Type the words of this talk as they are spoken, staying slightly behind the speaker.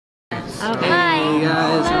Okay. Hi. Hey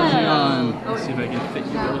guys, how's it going? Let's see if I can fit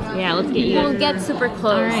you both. Yeah, let's get you. Don't get super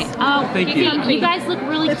close. All right. Oh, Thank you. You guys look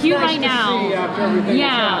really cute right now.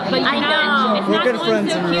 Yeah, but I know. It's We're not good going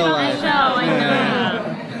friends so in cute real on life. the show. I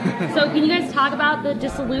know. So can you guys talk about the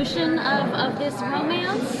dissolution of this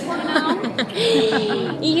romance?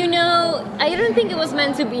 You know, I don't think it was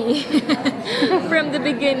meant to be from the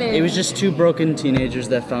beginning. It was just two broken teenagers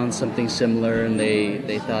that found something similar, and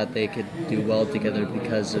they thought they could do well together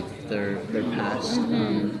because of their past.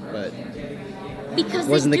 But because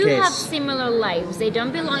wasn't they the do case. have similar lives. They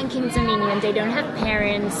don't belong in Dominion. They don't have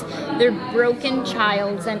parents. They're broken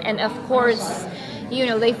childs, and of course, you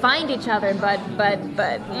know, they find each other. But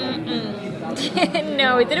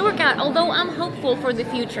no, it didn't work out. Although I'm hopeful for the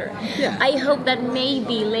future. Yeah. I hope that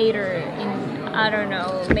maybe later in, I don't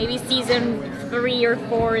know, maybe season 3 or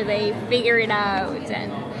 4 they figure it out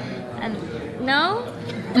and no.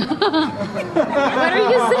 What are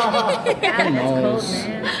you saying? knows?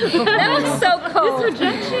 That was so cold. This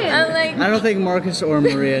rejection. I'm like, I don't think Marcus or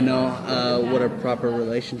Maria know what a proper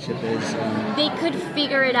relationship is. they could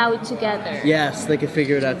figure it out together. Yes, they could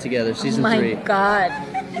figure it out together. Season My 3. God.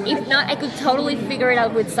 If not, I could totally figure it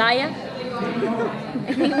out with Saya.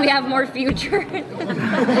 I think we have more future.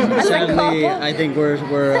 Sadly, I think we're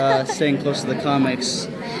staying close to the comics.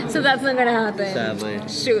 So that's not gonna happen. Sadly,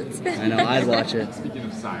 Shoot. I know. I'd watch it. Speaking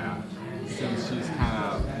of Saya, since she's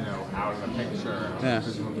kind of, out of the picture, Yeah.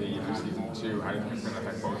 presumably for season 2, how do you think it's going to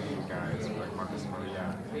affect both of you guys, like Marcus and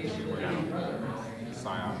Maria, without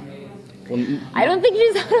Saya? Well, I don't think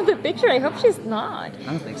she's out of the picture. I hope she's not. I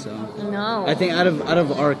don't think so. No. I think out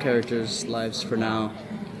of our characters' lives for now.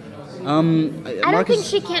 I don't Marcus, think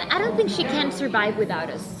she can. I don't think she can survive without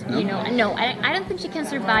us. No? You know, no. I don't think she can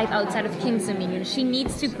survive outside of King's Dominion. She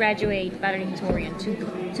needs to graduate valedictorian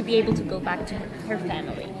to be able to go back to her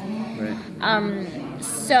family. Right.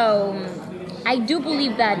 So I do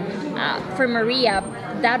believe that for Maria,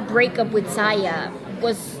 that breakup with Saya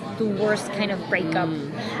was the worst kind of breakup.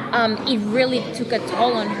 It really took a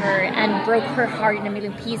toll on her and broke her heart in a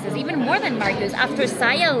million pieces, even more than Marcus. After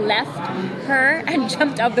Saya left her and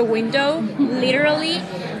jumped out the window, literally,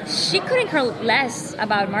 she couldn't care less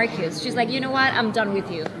about Marcus. She's like, you know what, I'm done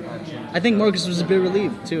with you. I think Marcus was a bit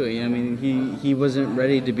relieved too. I mean, he wasn't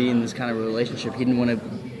ready to be in this kind of relationship. He didn't want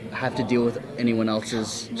to have to deal with anyone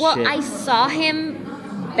else's Well, shit. I saw him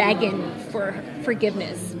begging for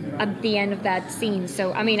forgiveness at the end of that scene.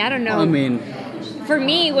 So, I mean, I don't know. I mean, For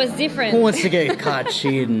me, it was different. who wants to get caught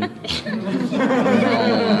cheating?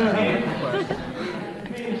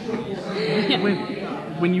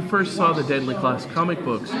 When you first saw the Deadly Class comic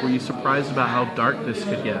books, were you surprised about how dark this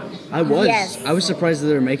could get? I was. Yes. I was surprised that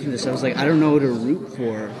they were making this. I was like, I don't know who to root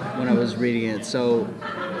for when I was reading it. So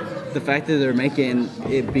the fact that they're making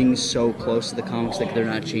it being so close to the comics, like they're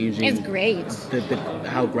not changing It's great.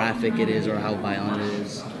 how graphic it is or how violent it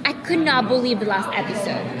is. I could not believe the last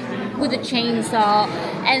episode with the chainsaw.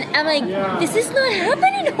 And I'm like, this is not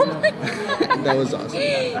happening. Oh my God. That was awesome.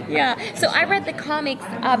 Yeah. So I read the comics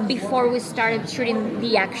before we started shooting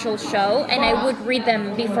the actual show. And I would read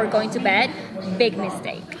them before going to bed. Big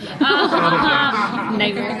mistake.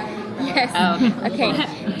 Nightmare. Yes. Oh. Okay.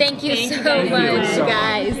 Thank you Thank so you. much,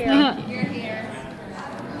 guys. Yeah.